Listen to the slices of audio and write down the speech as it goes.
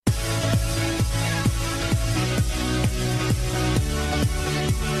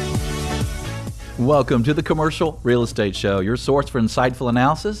Welcome to the Commercial Real Estate Show, your source for insightful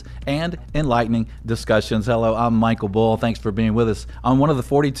analysis and enlightening discussions. Hello, I'm Michael Bull. Thanks for being with us on one of the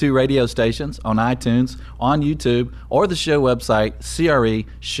 42 radio stations, on iTunes, on YouTube, or the show website,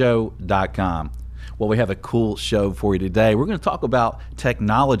 CREshow.com. Well, we have a cool show for you today. We're going to talk about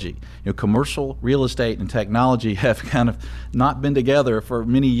technology. Commercial real estate and technology have kind of not been together for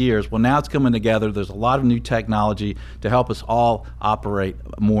many years. Well, now it's coming together. There's a lot of new technology to help us all operate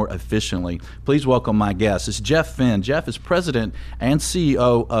more efficiently. Please welcome my guest. It's Jeff Finn. Jeff is president and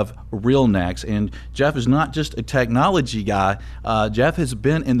CEO of RealNex. And Jeff is not just a technology guy. Jeff has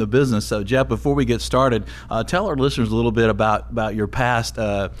been in the business. So, Jeff, before we get started, tell our listeners a little bit about your past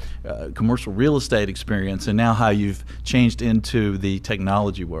commercial real estate experience and now how you've changed into the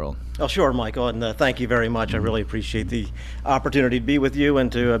technology world. Oh, sure, Michael, and thank you very much. I really appreciate the opportunity to be with you and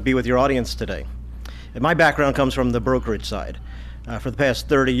to be with your audience today. And my background comes from the brokerage side. For the past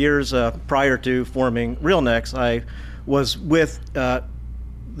 30 years, prior to forming RealNex, I was with the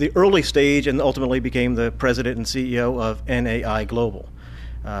early stage and ultimately became the president and CEO of NAI Global.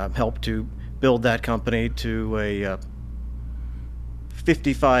 Helped to build that company to a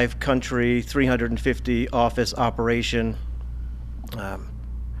 55-country, 350 office operation,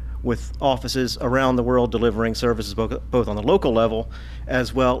 with offices around the world delivering services both on the local level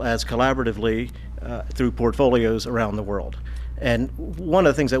as well as collaboratively through portfolios around the world. And one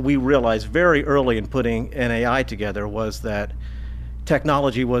of the things that we realized very early in putting NAI together was that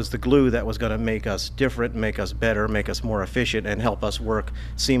technology was the glue that was going to make us different, make us better, make us more efficient, and help us work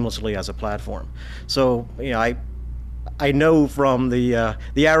seamlessly as a platform. So, I know from the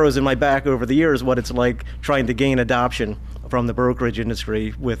arrows in my back over the years what it's like trying to gain adoption from the brokerage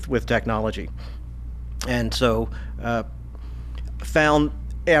industry with technology. And so found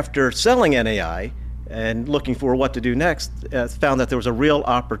after selling NAI and looking for what to do next, found that there was a real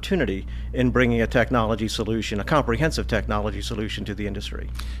opportunity in bringing a technology solution, a comprehensive technology solution to the industry.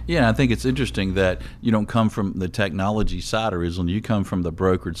 Yeah, I think it's interesting that you don't come from the technology side originally. You come from the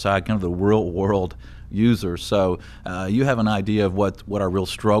brokerage side, kind of the real world user. So you have an idea of what our real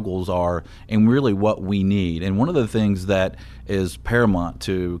struggles are and really what we need. And one of the things that is paramount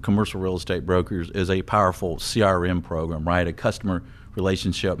to commercial real estate brokers is a powerful CRM program, right? A customer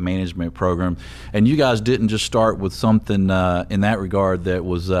relationship management program. And you guys didn't just start with something in that regard that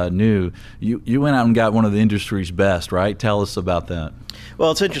was new. You went out and got one of the industry's best, right? Tell us about that.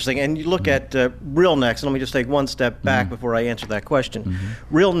 Well, it's interesting. And you look at RealNex, and let me just take one step back before I answer that question.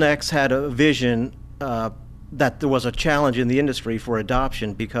 RealNex had a vision that there was a challenge in the industry for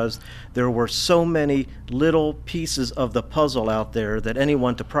adoption because there were so many little pieces of the puzzle out there that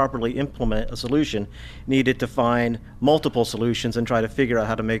anyone to properly implement a solution needed to find multiple solutions and try to figure out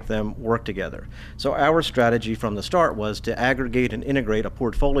how to make them work together. So our strategy from the start was to aggregate and integrate a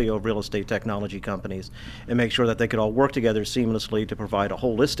portfolio of real estate technology companies and make sure that they could all work together seamlessly to provide a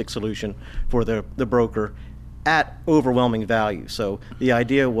holistic solution for the broker at overwhelming value. So the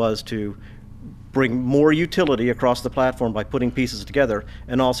idea was to bring more utility across the platform by putting pieces together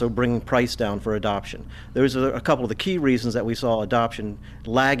and also bringing price down for adoption. Those are a couple of the key reasons that we saw adoption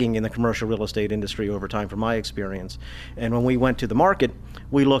lagging in the commercial real estate industry over time from my experience. And when we went to the market,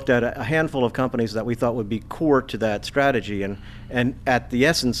 we looked at a handful of companies that we thought would be core to that strategy, and at the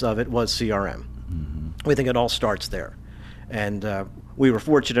essence of it was CRM. We think it all starts there. And we were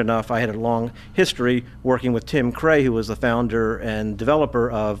fortunate enough, I had a long history working with Tim Cray, who was the founder and developer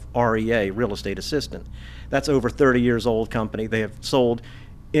of REA, Real Estate Assistant. That's over 30 years old company. They have sold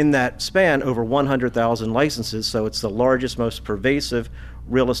in that span over 100,000 licenses, so it's the largest, most pervasive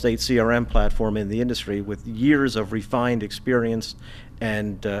real estate CRM platform in the industry with years of refined experience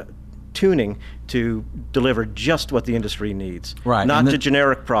and tuning to deliver just what the industry needs. Right. Not a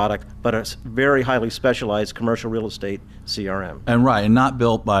generic product, but a very highly specialized commercial real estate CRM. And not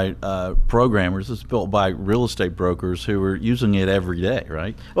built by programmers. It's built by real estate brokers who are using it every day,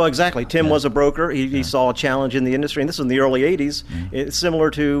 right? Well, exactly. Tim was a broker. He saw a challenge in the industry, and this was in the early 80s. It's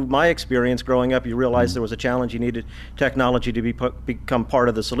similar to my experience growing up. You realized there was a challenge. You needed technology to become part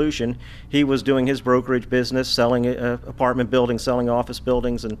of the solution. He was doing his brokerage business, selling apartment buildings, selling office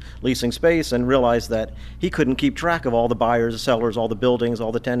buildings, and leasing space, and realized that he couldn't keep track of all the buyers, the sellers, all the buildings,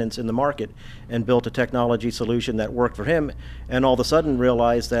 all the tenants in the market, and built a technology solution that worked for him, and all of a sudden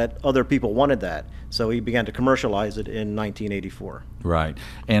realized that other people wanted that. So he began to commercialize it in 1984. Right.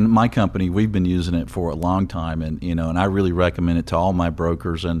 And my company, we've been using it for a long time, and and I really recommend it to all my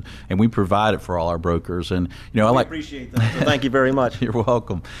brokers, and we provide it for all our brokers. And I appreciate that. So thank you very much. You're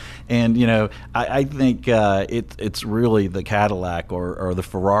welcome. And I think it's really the Cadillac or the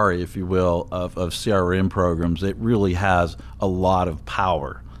Ferrari, if you will, of CRM programs. It really has a lot of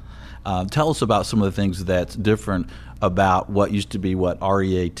power. Tell us about some of the things that's different about what used to be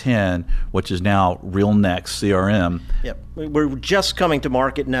REA 10, which is now RealNext CRM. Yep, we're just coming to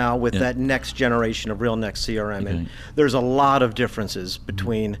market now with that next generation of RealNext CRM, and there's a lot of differences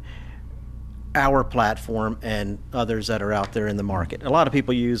between our platform and others that are out there in the market. A lot of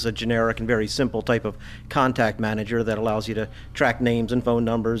people use a generic and very simple type of contact manager that allows you to track names and phone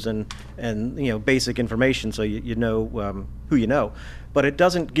numbers and basic information so you know who you know. But it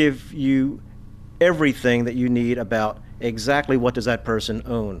doesn't give you everything that you need about exactly what does that person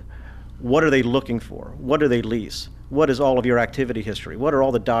own, what are they looking for, what do they lease, what is all of your activity history, what are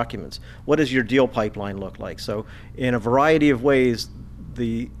all the documents, what does your deal pipeline look like. So in a variety of ways,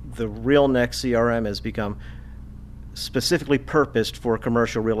 the RealNext CRM has become specifically purposed for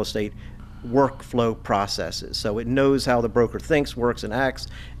commercial real estate workflow processes. So it knows how the broker thinks, works, and acts,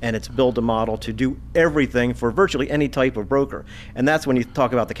 and it's built a model to do everything for virtually any type of broker. And that's when you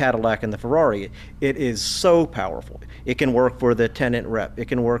talk about the Cadillac and the Ferrari. It is so powerful. It can work for the tenant rep. It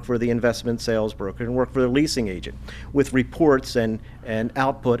can work for the investment sales broker. It can work for the leasing agent with reports and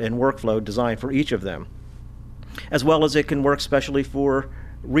output and workflow designed for each of them, as well as it can work specially for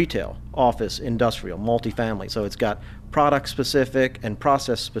retail, office, industrial, multifamily. So it's got product-specific and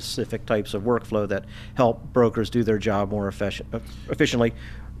process-specific types of workflow that help brokers do their job more efficiently,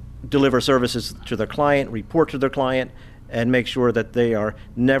 deliver services to their client, report to their client, and make sure that they are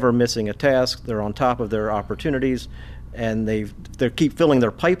never missing a task. They're on top of their opportunities, and they keep filling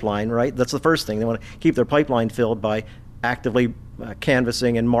their pipeline, right? That's the first thing. They want to keep their pipeline filled by actively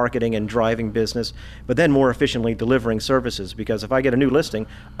canvassing and marketing and driving business, but then more efficiently delivering services. Because if I get a new listing,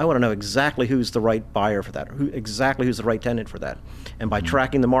 I want to know exactly who's the right buyer for that, exactly who's the right tenant for that. And by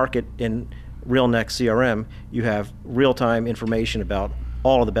tracking the market in RealNext CRM, you have real-time information about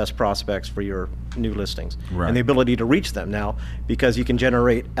all of the best prospects for your new listings, and the ability to reach them now, because you can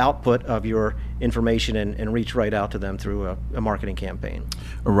generate output of your information and reach right out to them through a marketing campaign.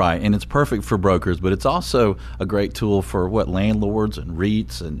 Right, and it's perfect for brokers, but it's also a great tool for landlords and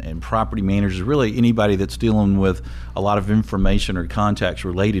REITs and property managers, really anybody that's dealing with a lot of information or contacts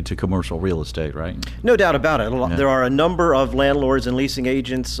related to commercial real estate, right? No doubt about it. There are a number of landlords and leasing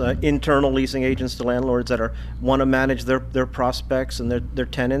agents, internal leasing agents to landlords that want to manage their prospects and their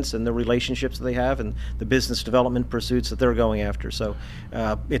tenants and the relationships that they have and the business development pursuits that they're going after. So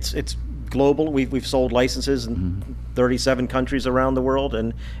it's global. We've sold licenses in 37 countries around the world,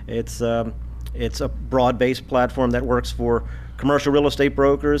 and it's a broad-based platform that works for commercial real estate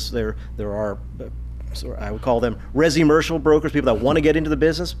brokers. There are, I would call them resi-mercial brokers, people that want to get into the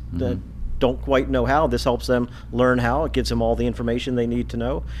business, that don't quite know how. This helps them learn how. It gives them all the information they need to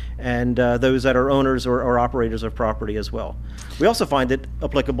know. And those that are owners or operators of property as well. We also find it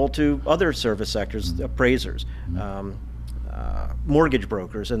applicable to other service sectors, appraisers, mortgage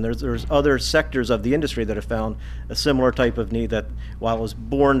brokers, and there's other sectors of the industry that have found a similar type of need that, while it was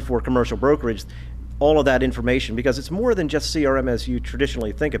born for commercial brokerage, all of that information, because it's more than just CRM as you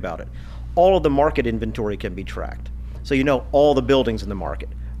traditionally think about it. All of the market inventory can be tracked. So you know all the buildings in the market.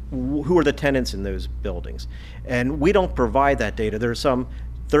 Who are the tenants in those buildings? And we don't provide that data. There's some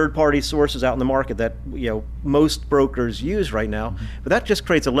third-party sources out in the market that most brokers use right now, but that just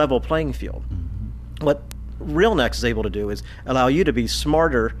creates a level playing field. What RealNext is able to do is allow you to be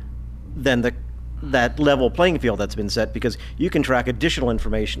smarter than that level playing field that's been set, because you can track additional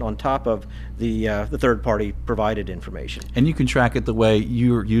information on top of the third-party provided information. And you can track it the way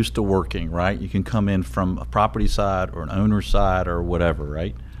you're used to working, right? You can come in from a property side or an owner side or whatever,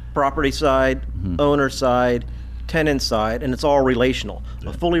 right? Property side, owner side, tenant side, and it's all relational.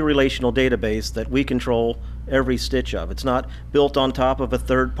 A fully relational database that we control every stitch of. It's not built on top of a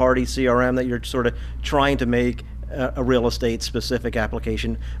third-party CRM that you're sort of trying to make a real estate specific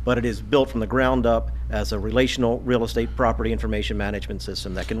application, but it is built from the ground up as a relational real estate property information management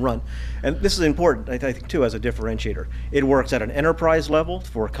system that can run. And this is important, I think, too, as a differentiator. It works at an enterprise level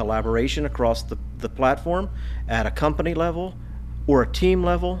for collaboration across the platform, at a company level, or a team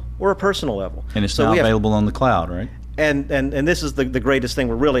level, or a personal level. And it's now available on the cloud, right? And this is the greatest thing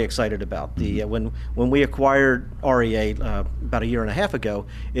we're really excited about. When we acquired REA about a year and a half ago,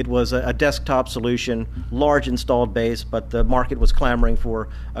 it was a desktop solution, large installed base, but the market was clamoring for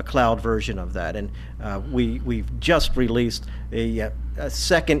a cloud version of that. And we've just released a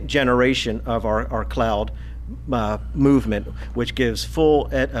second generation of our cloud movement, which gives full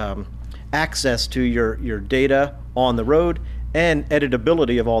access to your data on the road and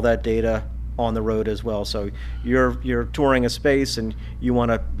editability of all that data on the road as well. So you're touring a space and you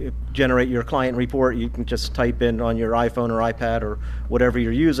want to generate your client report, you can just type in on your iPhone or iPad or whatever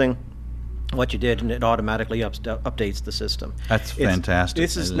you're using what you did, and it automatically updates the system. That's fantastic.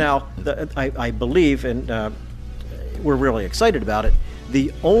 This is now, I believe, and we're really excited about it,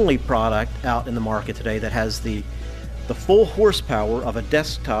 the only product out in the market today that has the full horsepower of a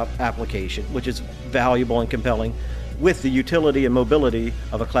desktop application, which is valuable and compelling, with the utility and mobility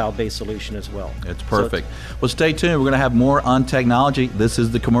of a cloud-based solution as well. It's perfect. Well, stay tuned. We're going to have more on technology. This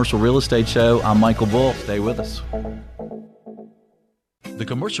is the Commercial Real Estate Show. I'm Michael Bull. Stay with us. The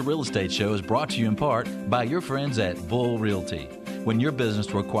Commercial Real Estate Show is brought to you in part by your friends at Bull Realty. When your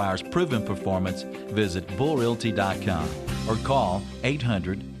business requires proven performance, visit bullrealty.com or call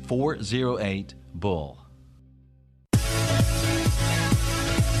 800-408-BULL.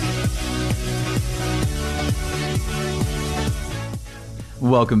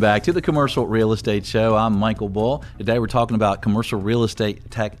 Welcome back to the Commercial Real Estate Show. I'm Michael Bull. Today we're talking about commercial real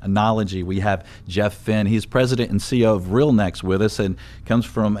estate technology. We have Jeff Finn. He's president and CEO of RealNex with us and comes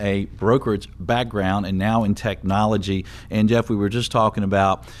from a brokerage background and now in technology. And Jeff, we were just talking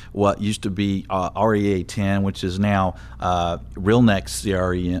about what used to be REA 10, which is now RealNex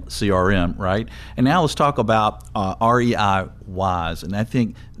CRM, right? And now let's talk about REI Wise. And I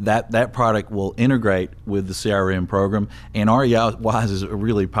think that product will integrate with the CRM program. And REI Wise is a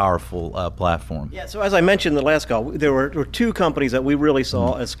really powerful platform. Yeah, so as I mentioned in the last call, there were two companies that we really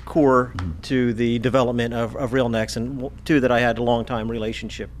saw as core to the development of RealNex, and two that I had a long time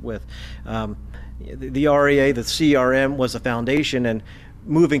relationship with. The REA, the CRM, was the foundation, and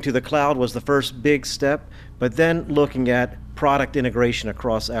moving to the cloud was the first big step, but then looking at product integration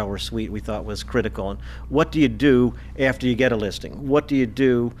across our suite we thought was critical. And what do you do after you get a listing? What do you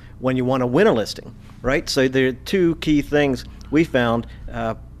do when you want to win a listing, right? So there are two key things we found.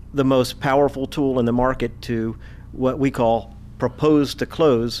 The most powerful tool in the market to what we call propose to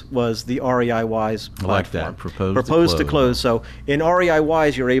close was the REI Wise platform. I like that, propose to close. So in REI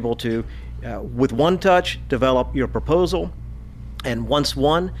Wise, you're able to, with one touch, develop your proposal, and once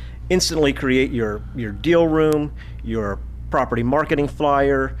won, instantly create your deal room, your property marketing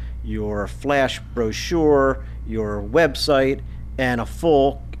flyer, your flash brochure, your website, and a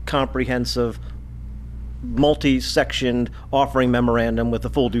full comprehensive multi-sectioned offering memorandum with the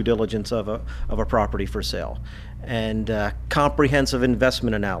full due diligence of a property for sale, and comprehensive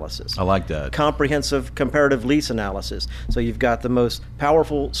investment analysis. I like that. Comprehensive comparative lease analysis. So you've got the most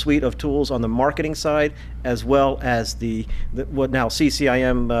powerful suite of tools on the marketing side, as well as the what now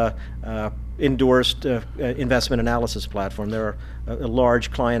CCIM endorsed investment analysis platform. They're a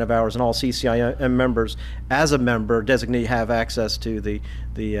large client of ours, and all CCIM members, as a member designee, have access to the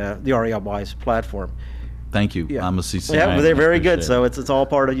REI Wise platform. Thank you. Yeah. I'm a CCI. Yeah, they're very good. So it's all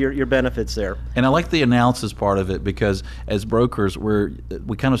part of your benefits there. And I like the analysis part of it, because as brokers,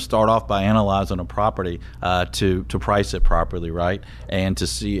 we kind of start off by analyzing a property to price it properly, right? And to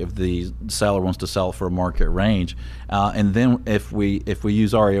see if the seller wants to sell it for a market range. And then if we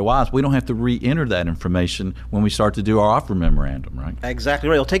use REI Wise, we don't have to re-enter that information when we start to do our offer memorandum, right? Exactly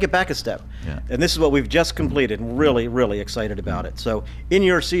right. We'll take it back a step. Yeah. And this is what we've just completed, and really, really excited about it. So in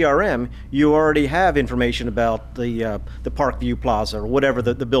your CRM, you already have information about the Parkview Plaza or whatever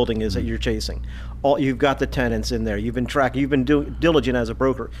the building is that you're chasing. You've got the tenants in there. You've been tracking. You've been diligent as a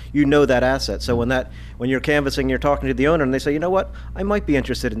broker. You know that asset. So when you're canvassing, you're talking to the owner, and they say, you know what, I might be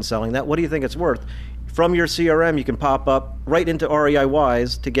interested in selling that. What do you think it's worth? From your CRM, you can pop up right into REI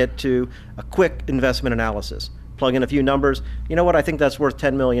Wise to get to a quick investment analysis. Plug in a few numbers. You know what, I think that's worth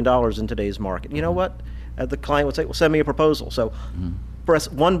 $10 million in today's market. You know what? The client would say, well, send me a proposal. So press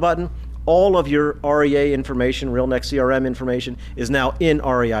one button. All of your REA information, RealNex CRM information, is now in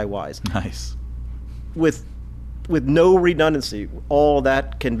REI Wise. Nice. With no redundancy, all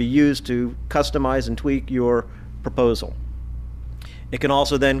that can be used to customize and tweak your proposal. It can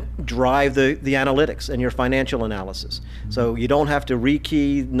also then drive the analytics and your financial analysis. So you don't have to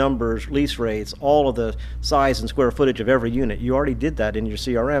rekey numbers, lease rates, all of the size and square footage of every unit. You already did that in your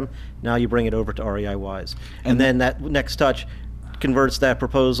CRM. Now you bring it over to REI Wise. And then that next touch converts that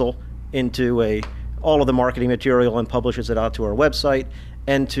proposal into all of the marketing material and publishes it out to our website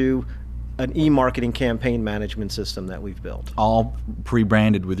and to an e-marketing campaign management system that we've built. All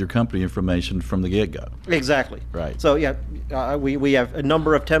pre-branded with your company information from the get-go. Exactly. Right. So yeah, we have a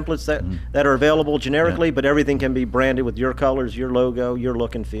number of templates that are available generically, but everything can be branded with your colors, your logo, your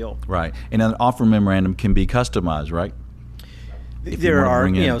look and feel. Right. And an offer memorandum can be customized, right? There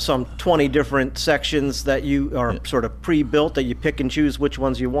are, some 20 different sections that you are sort of pre-built that you pick and choose which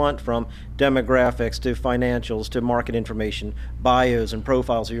ones you want, from demographics to financials to market information, bios and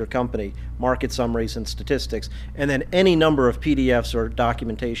profiles of your company, market summaries and statistics, and then any number of PDFs or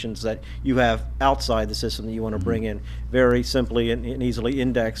documentations that you have outside the system that you want to bring in, very simply and easily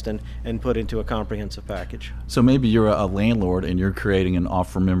indexed and put into a comprehensive package. So maybe you're a landlord and you're creating an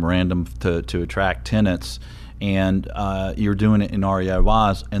offer memorandum to attract tenants, and you're doing it in REI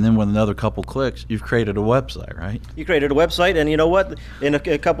Wise, and then with another couple clicks, you've created a website, right? You created a website, and you know what? In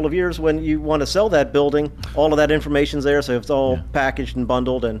a couple of years, when you want to sell that building, all of that information's there, so it's all packaged and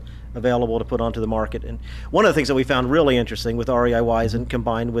bundled and available to put onto the market. And one of the things that we found really interesting with REI Wise and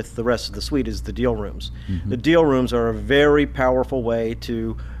combined with the rest of the suite is the deal rooms. The deal rooms are a very powerful way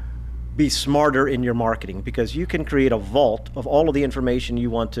to be smarter in your marketing, because you can create a vault of all of the information you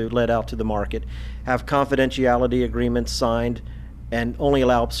want to let out to the market, have confidentiality agreements signed, and only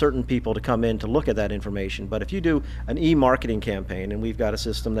allow certain people to come in to look at that information. But if you do an e-marketing campaign, and we've got a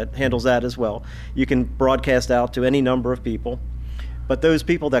system that handles that as well, you can broadcast out to any number of people. But those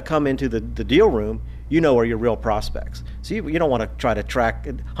people that come into the deal room, are your real prospects. So you don't want to try to track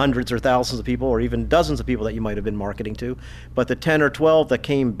hundreds or thousands of people or even dozens of people that you might have been marketing to, but the 10 or 12 that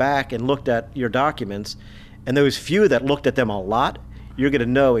came back and looked at your documents, and those few that looked at them a lot, you're going to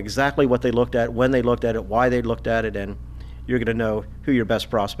know exactly what they looked at, when they looked at it, why they looked at it, and you're going to know who your best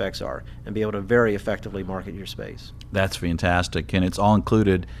prospects are and be able to very effectively market your space. That's fantastic, and it's all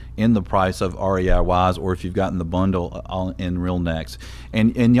included in the price of REI Wise, or if you've gotten the bundle, all in RealNext.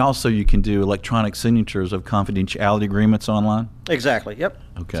 And also you can do electronic signatures of confidentiality agreements online? Exactly, yep.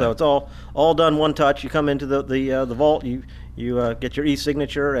 Okay. So it's all done one touch. You come into the vault, you get your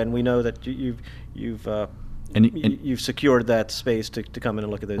e-signature, and we know that you've secured that space to come in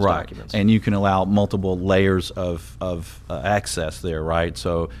and look at those documents. And you can allow multiple layers of access there, right?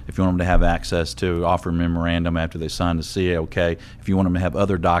 So if you want them to have access to offer memorandum after they sign the CA, okay. If you want them to have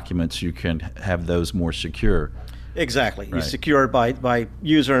other documents, you can have those more secure. Exactly. Right. You secure it by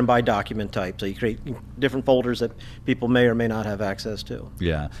user and by document type. So you create different folders that people may or may not have access to.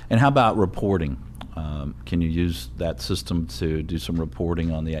 Yeah. And how about reporting? Can you use that system to do some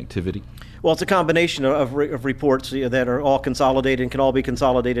reporting on the activity? Well, it's a combination of reports that are all consolidated and can all be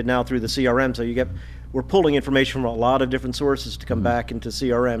consolidated now through the CRM. So we're pulling information from a lot of different sources to come back into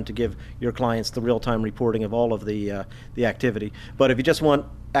CRM to give your clients the real-time reporting of all of the activity. But if you just want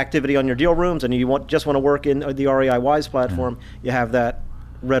activity on your deal rooms and you just want to work in the REI Wise platform, you have that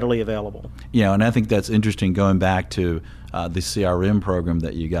readily available. Yeah, and I think that's interesting, going back to the CRM program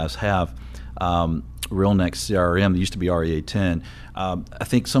that you guys have. RealNext CRM, that used to be REA 10. I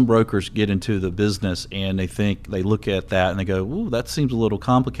think some brokers get into the business and they look at that and they go, ooh, that seems a little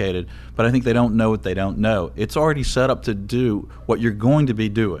complicated, but I think they don't know what they don't know. It's already set up to do what you're going to be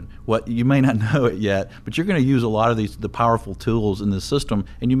doing. What you may not know it yet, but you're going to use a lot of the powerful tools in the system,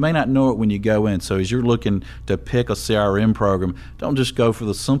 and you may not know it when you go in. So as you're looking to pick a CRM program, don't just go for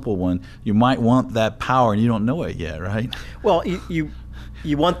the simple one. You might want that power and you don't know it yet, right? Well,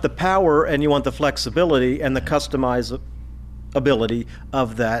 you want the power and you want the flexibility and the customizability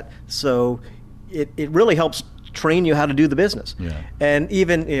of that. So it really helps train you how to do the business. Yeah. And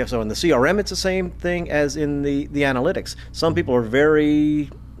even so in the CRM, it's the same thing as in the analytics. Some people are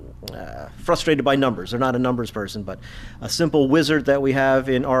very frustrated by numbers. They're not a numbers person, but a simple wizard that we have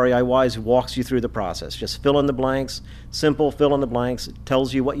in REI Wise who walks you through the process. Just fill in the blanks, simple fill in the blanks. It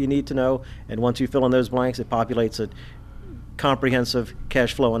tells you what you need to know, and once you fill in those blanks, it populates a comprehensive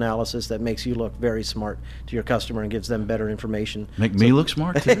cash flow analysis that makes you look very smart to your customer and gives them better information. Make me look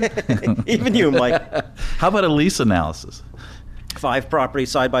smart too? Even you, Mike. How about a lease analysis? 5 property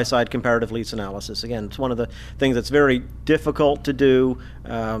side-by-side comparative lease analysis. Again, it's one of the things that's very difficult to do.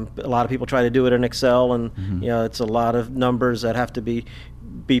 A lot of people try to do it in Excel, and it's a lot of numbers that have to be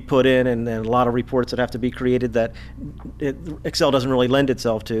put in, and a lot of reports that have to be created that Excel doesn't really lend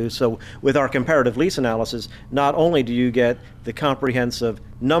itself to. So with our comparative lease analysis, not only do you get the comprehensive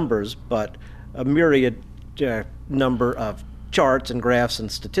numbers, but a myriad number of charts and graphs and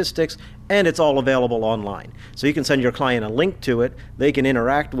statistics, and it's all available online. So you can send your client a link to it, they can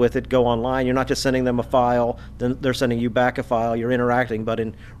interact with it, go online. You're not just sending them a file, then they're sending you back a file, you're interacting, but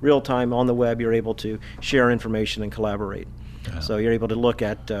in real time on the web you're able to share information and collaborate. Yeah. So you're able to look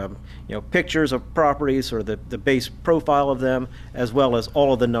at pictures of properties or the base profile of them, as well as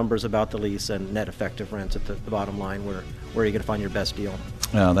all of the numbers about the lease and net effective rents at the bottom line, where you're going to find your best deal.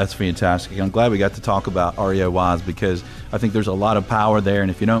 Oh, that's fantastic. I'm glad we got to talk about REI Wise, because I think there's a lot of power there, and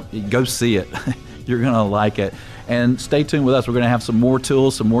if you don't, go see it. You're going to like it. And stay tuned with us. We're going to have some more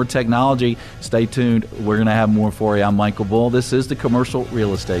tools, some more technology. Stay tuned. We're going to have more for you. I'm Michael Bull. This is the Commercial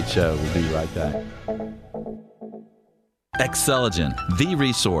Real Estate Show. We'll be right back. Xceligent, the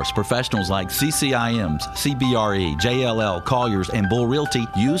resource professionals like CCIMs, CBRE, JLL, Colliers, and Bull Realty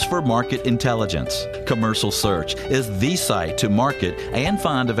use for market intelligence. Commercial Search is the site to market and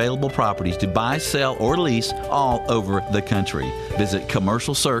find available properties to buy, sell, or lease all over the country. Visit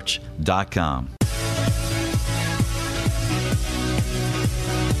commercialsearch.com.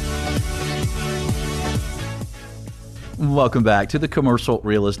 Welcome back to the Commercial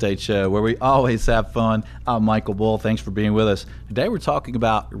Real Estate Show, where we always have fun. I'm Michael Bull. Thanks for being with us. Today we're talking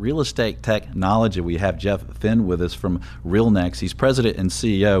about real estate technology. We have Jeff Finn with us from RealNex. He's president and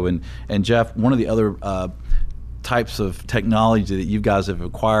CEO. And Jeff, one of the other types of technology that you guys have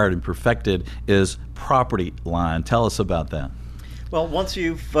acquired and perfected is Property Line. Tell us about that. Well, once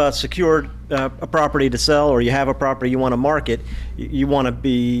you've secured a property to sell, or you have a property you want to market, you want to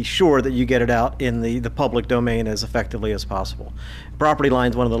be sure that you get it out in the public domain as effectively as possible. Property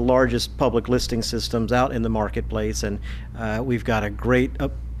Line is one of the largest public listing systems out in the marketplace, and we've got a great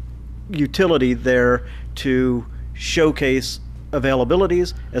utility there to showcase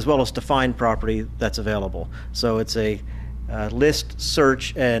availabilities as well as to find property that's available. So it's a list,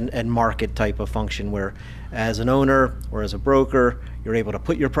 search, and market type of function where, as an owner or as a broker, you're able to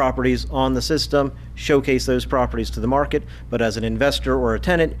put your properties on the system, showcase those properties to the market, but as an investor or a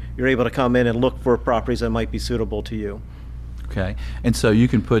tenant, you're able to come in and look for properties that might be suitable to you. Okay, and so you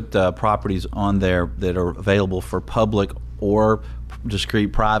can put properties on there that are available for public or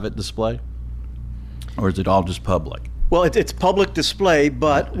discrete private display? Or is it all just public? Well, it's public display,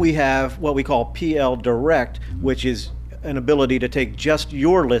 but we have what we call PL Direct, which is an ability to take just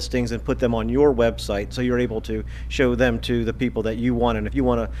your listings and put them on your website, so you're able to show them to the people that you want. And if you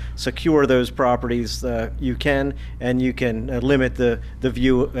want to secure those properties, you can, and you can limit the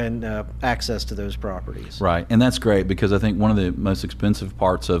view and access to those properties. Right, and that's great, because I think one of the most expensive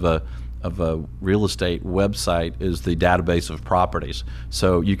parts of a real estate website is the database of properties.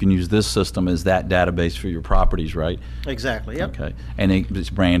 So you can use this system as that database for your properties, right? Exactly, yep. Okay, and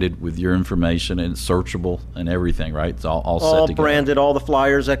it's branded with your information, and it's searchable and everything, right? It's all set together. Branded. All the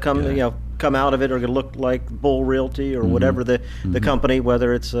flyers that come out of it are going to look like Bull Realty or whatever the company,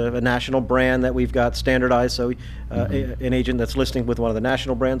 whether it's a national brand that we've got standardized. So an agent that's listing with one of the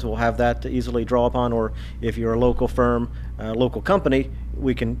national brands will have that to easily draw upon, or if you're a local firm, local company,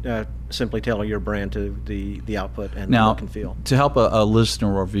 we can simply tailor your brand to the output and the look and feel. To help a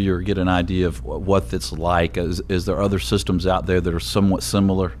listener or viewer get an idea of what it's like, is there other systems out there that are somewhat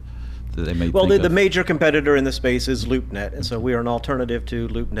similar that they may Well, think the of? major competitor in the space is LoopNet, and so we are an alternative to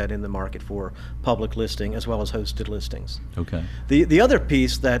LoopNet in the market for public listing as well as hosted listings. Okay. The other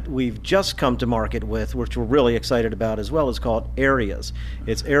piece that we've just come to market with, which we're really excited about as well, is called Areas.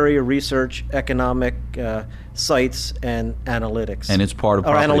 It's area research, economic sites, and analytics. And it's part of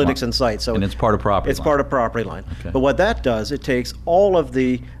Property Analytics Line. and sites. So And it's part of Property It's Line. part of Property Line. Okay. But what that does, it takes all of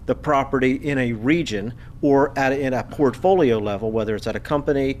the property in a region or in a portfolio level, whether it's at a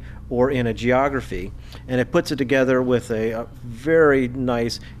company or in a geography, and it puts it together with a very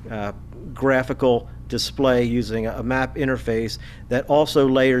nice graphical display using a map interface that also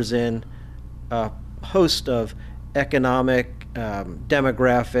layers in a host of economic,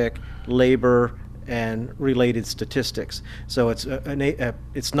 demographic, labor, and related statistics. So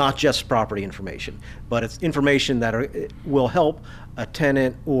it's not just property information, but it's information that will help a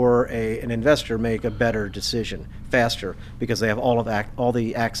tenant or an investor make a better decision faster, because they have all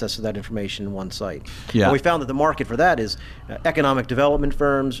the access to that information in one site. Yeah. And we found that the market for that is economic development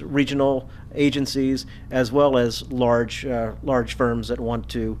firms, regional agencies, as well as large firms that want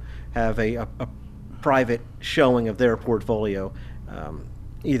to have a private showing of their portfolio,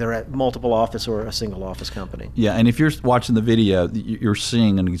 either at multiple office or a single office company. Yeah, and if you're watching the video, you're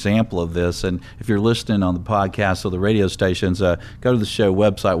seeing an example of this. And if you're listening on the podcast or the radio stations, go to the show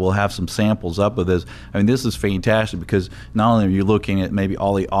website. We'll have some samples up of this. I mean, this is fantastic, because not only are you looking at maybe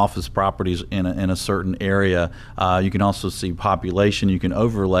all the office properties in a certain area, you can also see population. You can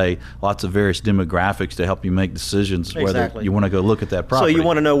overlay lots of various demographics to help you make decisions whether you want to go look at that property. So you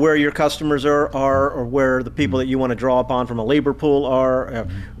want to know where your customers are or where the people that you want to draw upon from a labor pool are.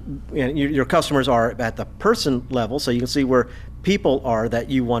 And your customers are at the person level, so you can see where people are that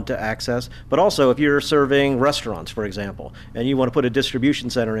you want to access. But also, if you're serving restaurants, for example, and you want to put a distribution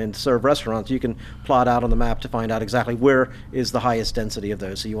center in to serve restaurants, you can plot out on the map to find out exactly where is the highest density of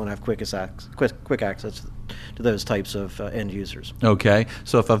those. So you want to have quick access to those types of end users. Okay,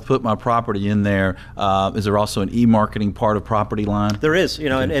 so if I've put my property in there, is there also an e-marketing part of Property Line? There is,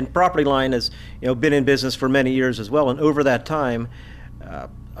 and Property Line has been in business for many years as well, and over that time,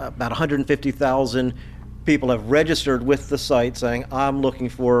 about 150,000 people have registered with the site saying, I'm looking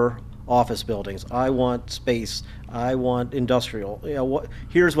for office buildings, I want space, I want industrial,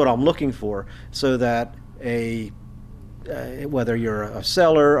 here's what I'm looking for, so that whether you're a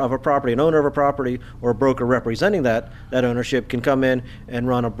seller of a property, an owner of a property, or a broker representing that ownership can come in and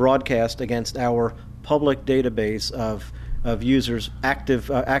run a broadcast against our public database of users,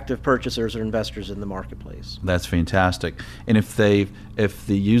 active purchasers or investors in the marketplace. That's fantastic. And if the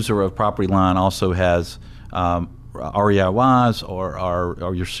user of Property Line also has REIYs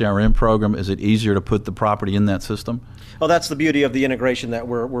or your CRM program, is it easier to put the property in that system? Well, that's the beauty of the integration that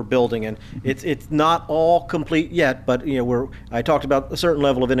we're building, and it's not all complete yet. But I talked about a certain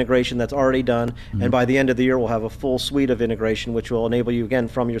level of integration that's already done, and by the end of the year, we'll have a full suite of integration, which will enable you again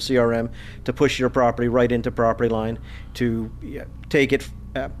from your CRM to push your property right into Property Line, to take it.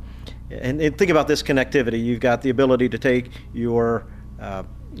 And think about this connectivity. You've got the ability to take your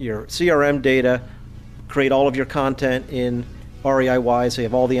CRM data, create all of your content in REIY, so you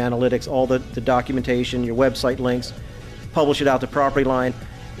have all the analytics, all the documentation, your website links, publish it out to Property Line,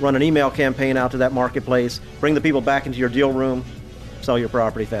 run an email campaign out to that marketplace, bring the people back into your deal room, sell your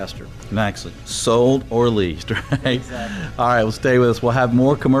property faster. Actually, sold or leased, right? Exactly. All right, well, stay with us. We'll have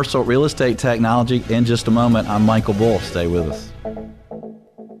more commercial real estate technology in just a moment. I'm Michael Bull. Stay with us.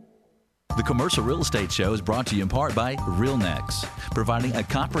 The Commercial Real Estate Show is brought to you in part by RealNex, providing a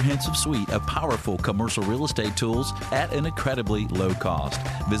comprehensive suite of powerful commercial real estate tools at an incredibly low cost.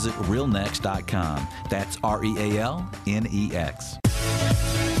 Visit realnex.com. That's REALNEX.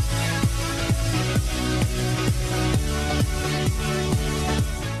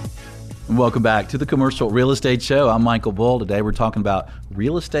 Welcome back to the Commercial Real Estate Show. I'm Michael Bull. Today we're talking about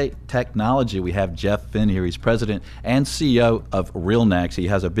real estate technology. We have Jeff Finn here. He's president and CEO of RealNex. He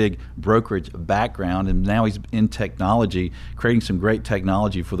has a big brokerage background, and now he's in technology, creating some great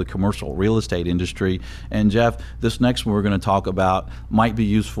technology for the commercial real estate industry. And Jeff, this next one we're going to talk about might be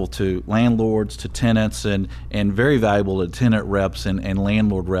useful to landlords, to tenants, and very valuable to tenant reps and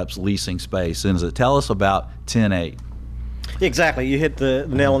landlord reps leasing space. And tell us about 10.8. Exactly. You hit the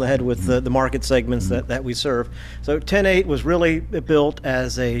nail on the head with the market segments that we serve. So 10.8 was really built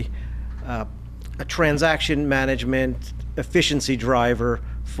as a transaction management efficiency driver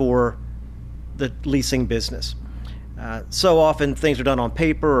for the leasing business. So often things are done on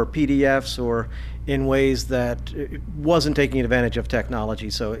paper or PDFs or in ways that wasn't taking advantage of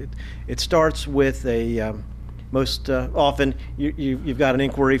technology. So it starts with most often you've got an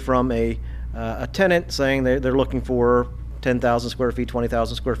inquiry from a tenant saying they're looking for 10,000 square feet,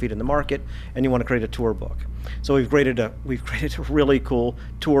 20,000 square feet in the market, and you want to create a tour book. So we've created a really cool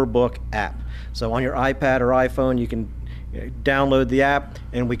tour book app. So on your iPad or iPhone, you can download the app,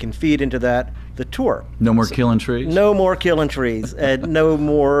 and we can feed into that the tour. No more killing trees? No more killing trees, and no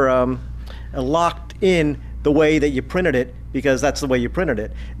more locked in the way that you printed it, because that's the way you printed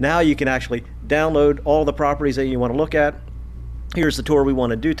it. Now you can actually download all the properties that you want to look at. Here's the tour we want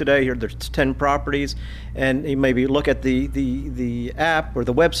to do today. There's 10 properties, and you maybe look at the app or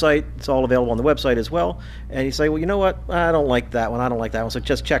the website. It's all available on the website as well. And you say, well, you know what? I don't like that one. I don't like that one. So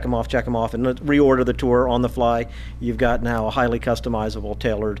just check them off, and reorder the tour on the fly. You've got now a highly customizable,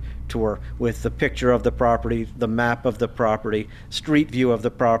 tailored tour with the picture of the property, the map of the property, street view of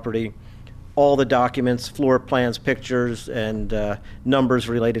the property, all the documents, floor plans, pictures, and numbers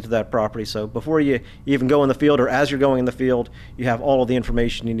related to that property. So before you even go in the field, or as you're going in the field, you have all of the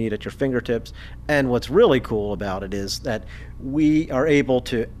information you need at your fingertips. And what's really cool about it is that we are able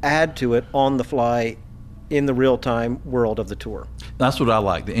to add to it on the fly in the real-time world of the tour. That's what I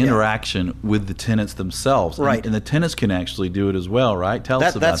like, the interaction with the tenants themselves. Right. And the tenants can actually do it as well, right? Tell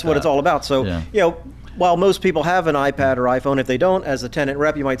us about that. That's what it's all about. So, while most people have an iPad or iPhone, if they don't, as a tenant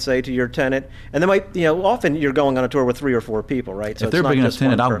rep, you might say to your tenant, and they might, often you're going on a tour with 3 or 4 people, right? So if they're being a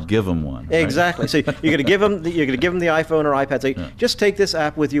tenant, I'll give them one. Right? Exactly. So you're going to give them the iPhone or iPad. Say, just take this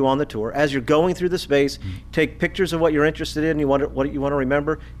app with you on the tour. As you're going through the space, take pictures of what you're interested in. What you want to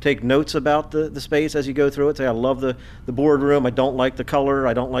remember. Take notes about the space as you go through it. Say, I love the boardroom. I don't like the color.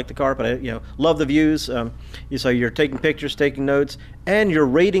 I don't like the carpet. I love the views. So you're taking pictures, taking notes, and you're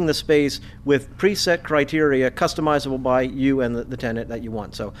rating the space with preset criteria, customizable by you and the tenant that you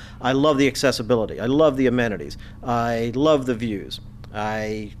want. So I love the accessibility. I love the amenities. I love the views.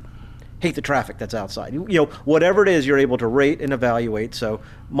 I hate the traffic that's outside. Whatever it is, you're able to rate and evaluate. So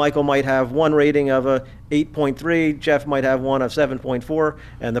Michael might have one rating of a 8.3, Jeff might have one of 7.4,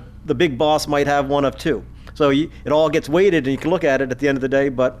 and the big boss might have one of 2. So it all gets weighted, and you can look at it at the end of the day,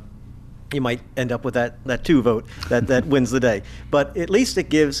 but you might end up with that 2 vote that wins the day. But at least it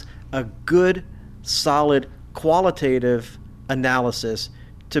gives a good, solid, qualitative analysis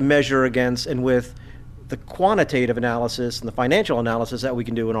to measure against, and with the quantitative analysis and the financial analysis that we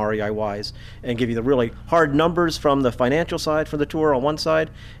can do in REI Wise, and give you the really hard numbers from the financial side for the tour on one side,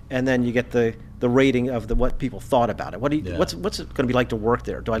 and then you get the rating of what people thought about it. What's it going to be like to work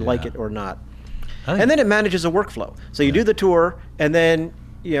there? Do I like it or not? And then it manages a workflow. So you do the tour, and then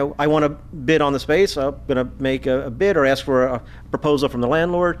I want to bid on the space. I'm going to make a bid or ask for a proposal from the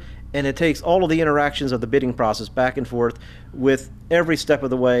landlord, and it takes all of the interactions of the bidding process back and forth with every step of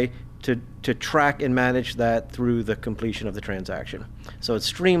the way to track and manage that through the completion of the transaction. So it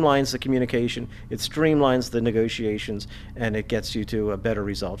streamlines the communication, it streamlines the negotiations, and it gets you to a better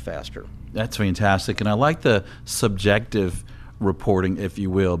result faster. That's fantastic, and I like the subjective reporting, if you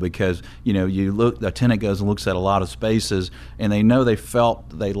will, because a tenant goes and looks at a lot of spaces, and they know they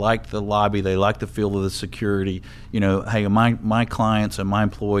liked the lobby, they liked the feel of the security. Hey, my clients and my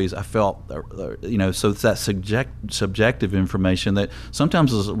employees, I felt, so it's that subjective information that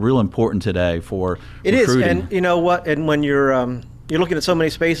sometimes is real important today for recruiting. It is, and you know what? And when you're looking at so many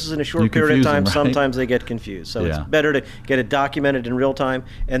spaces in a short period of time, sometimes they get confused. So it's better to get it documented in real time,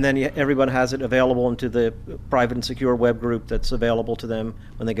 and then everyone has it available into the private and secure web group that's available to them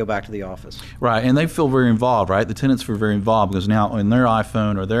when they go back to the office. Right, and they feel very involved, right? The tenants feel very involved because now on their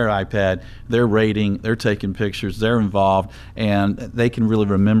iPhone or their iPad, they're rating, they're taking pictures, they're involved, and they can really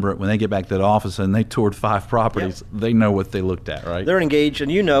remember it when they get back to the office and they toured 5 properties. Yep. They know what they looked at, right? They're engaged,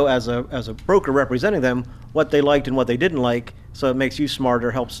 and as a broker representing them, what they liked and what they didn't like, so it makes you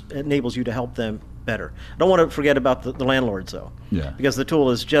smarter, enables you to help them better. I don't want to forget about the landlords, though, because the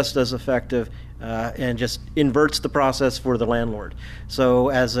tool is just as effective and just inverts the process for the landlord. So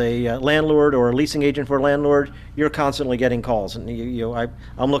as a landlord or a leasing agent for a landlord, you're constantly getting calls, and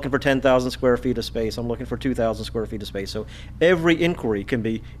I'm looking for 10,000 square feet of space, I'm looking for 2,000 square feet of space. So every inquiry can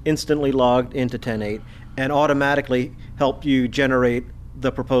be instantly logged into Ten8 and automatically help you generate the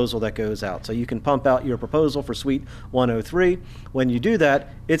proposal that goes out. So you can pump out your proposal for Suite 103. When you do that,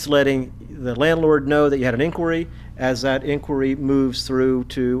 it's letting the landlord know that you had an inquiry. As that inquiry moves through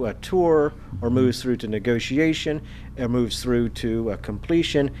to a tour, or moves through to negotiation, or moves through to a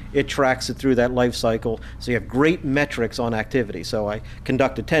completion, it tracks it through that life cycle. So you have great metrics on activity. So I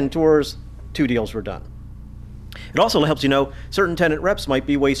conducted 10 tours, 2 deals were done. It also helps certain tenant reps might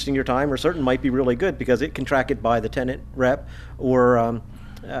be wasting your time, or certain might be really good, because it can track it by the tenant rep, or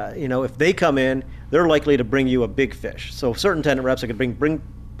if they come in, they're likely to bring you a big fish. So certain tenant reps are going to bring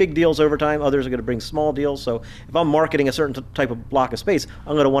big deals over time, others are going to bring small deals. So if I'm marketing a certain type of block of space,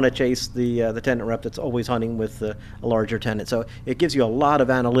 I'm going to want to chase the tenant rep that's always hunting with a larger tenant. So it gives you a lot of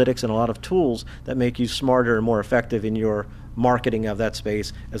analytics and a lot of tools that make you smarter and more effective in your marketing of that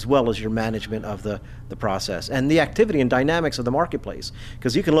space, as well as your management of the process and the activity and dynamics of the marketplace.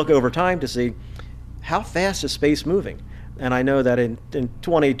 Because you can look over time to see how fast is space moving. And I know that in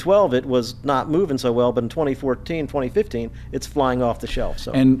 2012 it was not moving so well, but in 2014, 2015, it's flying off the shelf.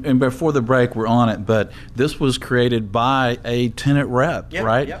 So. And before the break, we're on it, but this was created by a tenant rep,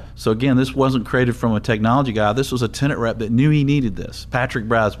 right? Yep. So again, this wasn't created from a technology guy. This was a tenant rep that knew he needed this, Patrick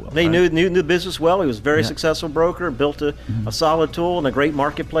Braswell. He knew the business well. He was a very successful broker, built a solid tool and a great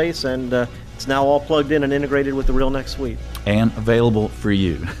marketplace, and it's now all plugged in and integrated with the RealNext suite. And available for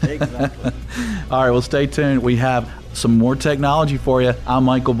you. Exactly. All right, well, stay tuned. We have some more technology for you. I'm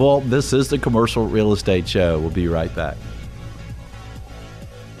Michael Bull. This is the Commercial Real Estate Show. We'll be right back.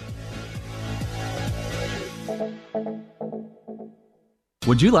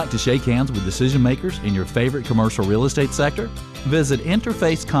 Would you like to shake hands with decision makers in your favorite commercial real estate sector? Visit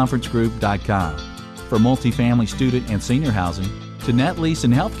interfaceconferencegroup.com for multifamily, student, and senior housing to net lease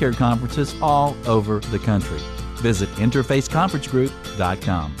and healthcare conferences all over the country. Visit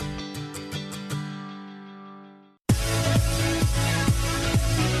interfaceconferencegroup.com.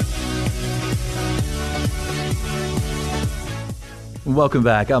 Welcome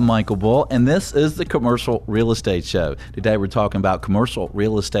back. I'm Michael Bull, and this is the Commercial Real Estate Show. Today we're talking about commercial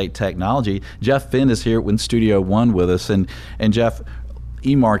real estate technology. Jeff Finn is here in Studio One with us, and Jeff,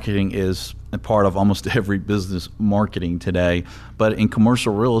 e-marketing is a part of almost every business marketing today, but in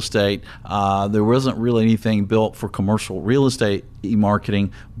commercial real estate, there wasn't really anything built for commercial real estate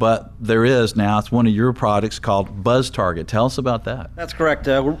e-marketing, but there is now. It's one of your products called BuzzTarget. Tell us about that. That's correct.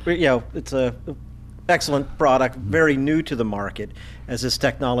 It's a excellent product, very new to the market as this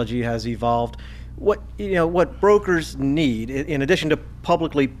technology has evolved. What brokers need, in addition to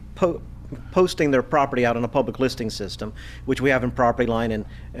publicly posting their property out on a public listing system, which we have in Property Line,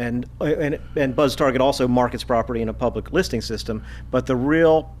 and BuzzTarget also markets property in a public listing system. But the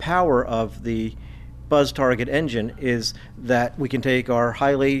real power of the BuzzTarget engine is that we can take our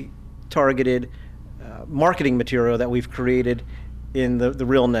highly targeted marketing material that we've created in the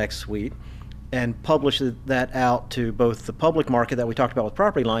RealNext suite and publish that out to both the public market that we talked about with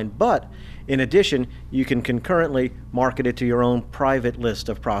Property Line, but in addition, you can concurrently market it to your own private list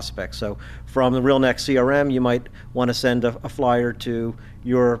of prospects. So from the RealNext CRM, you might want to send a flyer to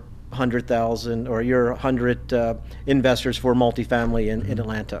your 100,000 or your 100 investors for multifamily in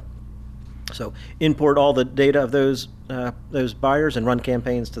Atlanta. So import all the data of those buyers and run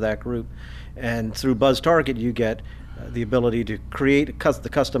campaigns to that group. And through BuzzTarget, you get the ability to create the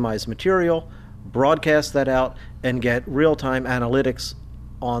customized material, broadcast that out, and get real-time analytics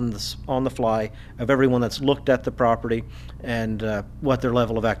on the fly of everyone that's looked at the property and what their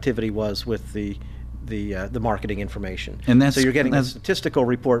level of activity was with the marketing information. And so you're getting a statistical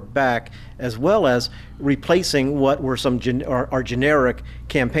report back, as well as replacing what were some our generic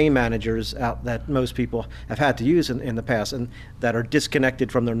campaign managers out that most people have had to use in the past and that are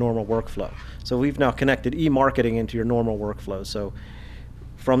disconnected from their normal workflow. So we've now connected e-marketing into your normal workflow. So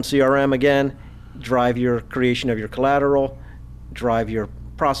from CRM, again, drive your creation of your collateral, drive your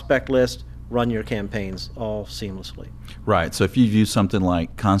prospect list, run your campaigns all seamlessly. Right. So if you've used something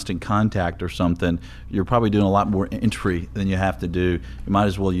like Constant Contact or something, you're probably doing a lot more entry than you have to do. You might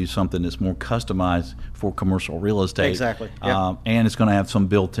as well use something that's more customized for commercial real estate. Exactly. Yep. And it's going to have some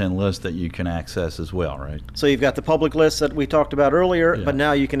built-in list that you can access as well, right? So you've got the public list that we talked about earlier, Yeah. but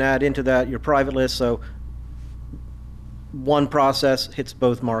now you can add into that your private list. So one process hits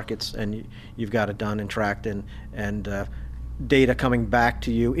both markets, and you've got it done and tracked, and data coming back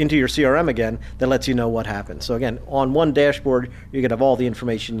to you into your CRM again that lets you know what happened. So again, on one dashboard, you're going to have all the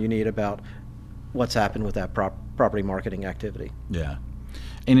information you need about what's happened with that property marketing activity. Yeah.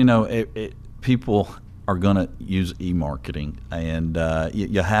 And you know, people are going to use e-marketing, and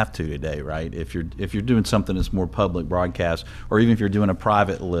you have to today, right? If you're doing something that's more public broadcast, or even if you're doing a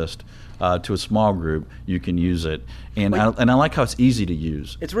private list to a small group, you can use it. And I like how it's easy to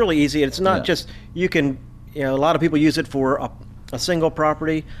use. It's really easy. It's not just you can. You know, a lot of people use it for a single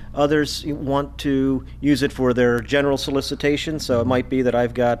property. Others want to use it for their general solicitation. So it might be that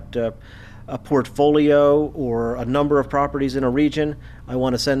I've got a portfolio or a number of properties in a region. I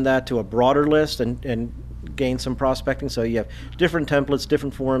want to send that to a broader list and gain some prospecting. So you have different templates,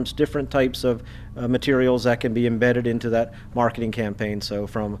 different forms, different types of materials that can be embedded into that marketing campaign. So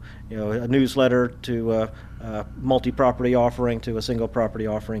from a newsletter to a multi-property offering to a single property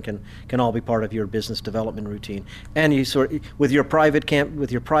offering can all be part of your business development routine. And you with your private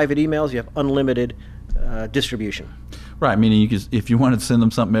emails, you have unlimited distribution. Right, meaning if you wanted to send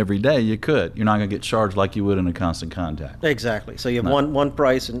them something every day, you could. You're not going to get charged like you would in a Constant Contact. Exactly. So you have one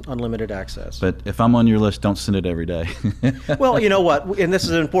price and unlimited access. But if I'm on your list, don't send it every day. Well, you know what? And this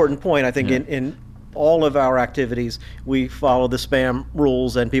is an important point. I think in all of our activities, we follow the spam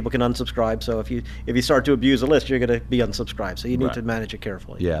rules, and people can unsubscribe. So if you start to abuse a list, you're going to be unsubscribed. So you need to manage it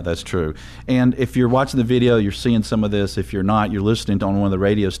carefully. Yeah, that's true. And if you're watching the video, you're seeing some of this. If you're not, you're listening to on one of the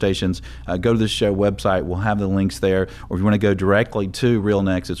radio stations, go to the show website. We'll have the links there. Or if you want to go directly to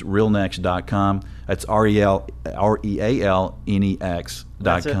RealNext, it's realnext.com. That's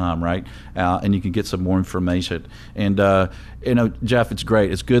RealNex.com, right? And you can get some more information. And Jeff, it's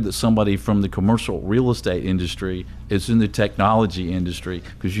great. It's good that somebody from the commercial real estate industry is in the technology industry,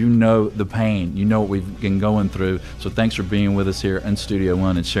 because you know the pain, you know what we've been going through. So thanks for being with us here in Studio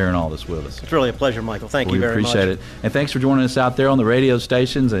One and sharing all this with us. It's really a pleasure, Michael. Thank you very much. We appreciate it. And thanks for joining us out there on the radio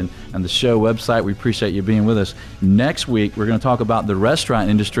stations and the show website. We appreciate you being with us. Next week, we're going to talk about the restaurant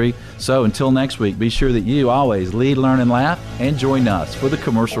industry. So until next week, be sure that you always lead, learn, and laugh, and join us for the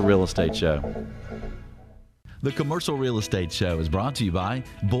Commercial Real Estate Show. The Commercial Real Estate Show is brought to you by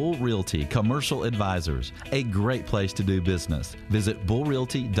Bull Realty Commercial Advisors, a great place to do business. Visit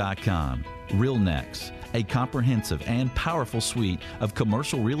bullrealty.com. RealNext, a comprehensive and powerful suite of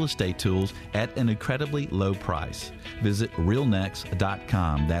commercial real estate tools at an incredibly low price. Visit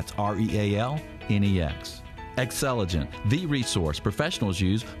realnext.com. That's RealNex. Xceligent, the resource professionals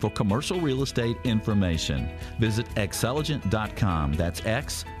use for commercial real estate information. Visit Xceligent.com. That's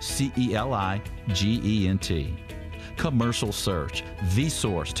Xceligent. Commercial Search, the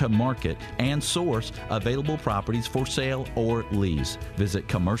source to market and source available properties for sale or lease. Visit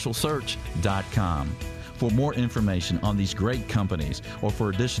commercialsearch.com. For more information on these great companies, or for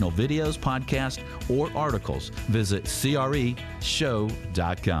additional videos, podcasts, or articles, visit CREshow.com.